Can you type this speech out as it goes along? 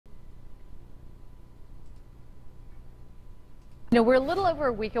You know, we're a little over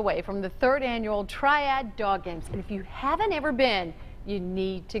a week away from the 3rd annual Triad Dog Games, and if you haven't ever been, you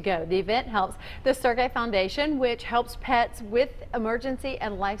need to go. The event helps the Sergey Foundation, which helps pets with emergency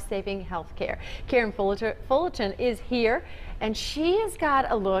and life-saving health care. Karen Fullerton is here, and she has got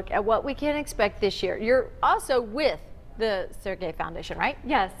a look at what we can expect this year. You're also with the Sergey Foundation, right?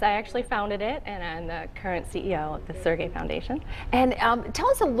 Yes, I actually founded it, and I'm the current CEO of the Sergey Foundation. And tell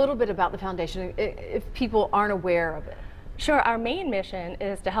us a little bit about the foundation if people aren't aware of it. Sure, our main mission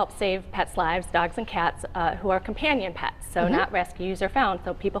is to help save pets' lives, dogs and cats who are companion pets, so not rescues or found,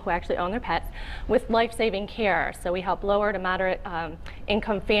 so people who actually own their pets, with life-saving care. So we help lower to moderate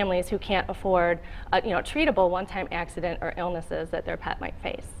income families who can't afford treatable one-time accident or illnesses that their pet might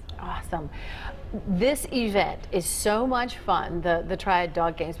face. Awesome. This event is so much fun, the Triad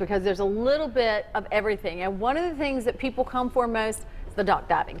Dog Games, because there's a little bit of everything. And one of the things that people come for most is the dog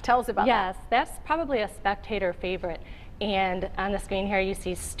diving. Tell us about that. Yes, that's probably a spectator favorite. And on the screen here you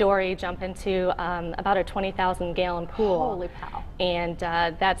see Story jump into about a 20,000-gallon pool. Holy cow. And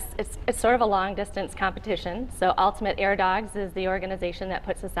it's sort of a long-distance competition. So Ultimate Air Dogs is the organization that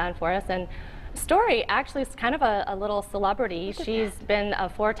puts this on for us. And Story actually is kind of a little celebrity. She's been a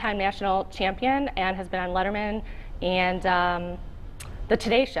 4-time national champion and has been on Letterman and the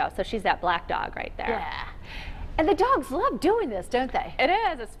Today Show. So she's that black dog right there. Yeah. And the dogs love doing this, don't they? It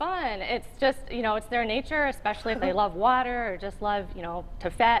is. It's fun. It's just, it's their nature, especially if they love water or just love, to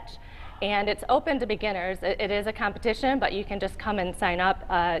fetch. And it's open to beginners. It is a competition, but you can just come and sign up,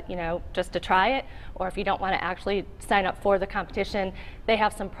 just to try it. Or if you don't want to actually sign up for the competition, they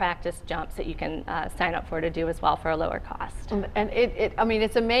have some practice jumps that you can sign up for to do as well for a lower cost. And I mean,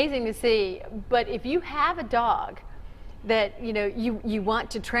 it's amazing to see. But if you have a dog that, you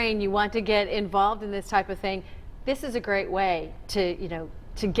want to train, you want to get involved in this type of thing, this is a great way to,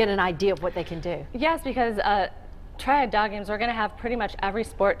 to get an idea of what they can do. Yes, because Triad Dog Games, we're going to have pretty much every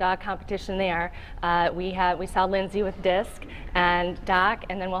sport dog competition there. We saw Lindsay with disc and Doc,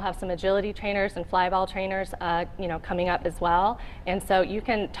 and then we'll have some agility trainers and flyball trainers, coming up as well. And so you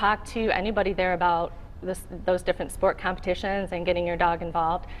can talk to anybody there about those different sport competitions and getting your dog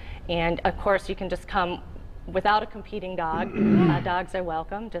involved. And of course, you can just come without a competing dog. Dogs are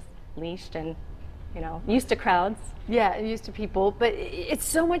welcome, just leashed and used to crowds. Yeah, used to people, but it's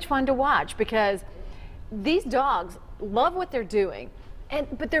so much fun to watch because these dogs love what they're doing,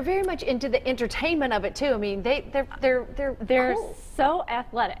 but they're very much into the entertainment of it too. I mean, they're cool. So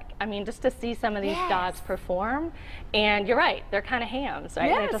athletic. I mean, just to see some of these dogs perform, and you're right, they're kind of hams, right?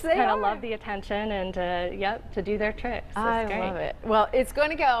 Yes, they just kind of love the attention and to do their tricks. I love it. Well, it's going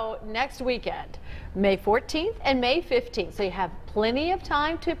to go next weekend, May 14th and May 15th, so you have plenty of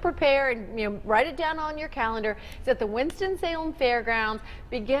time to prepare and write it down on your calendar. It's at the Winston-Salem Fairgrounds.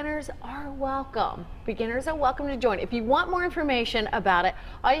 Beginners are welcome. Beginners are welcome to join. If you want more information about it,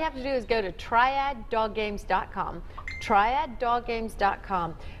 all you have to do is go to triaddoggames.com.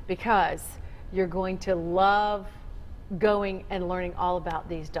 triaddoggames.com, because you're going to love going and learning all about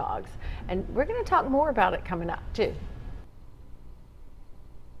these dogs. And we're going to talk more about it coming up too.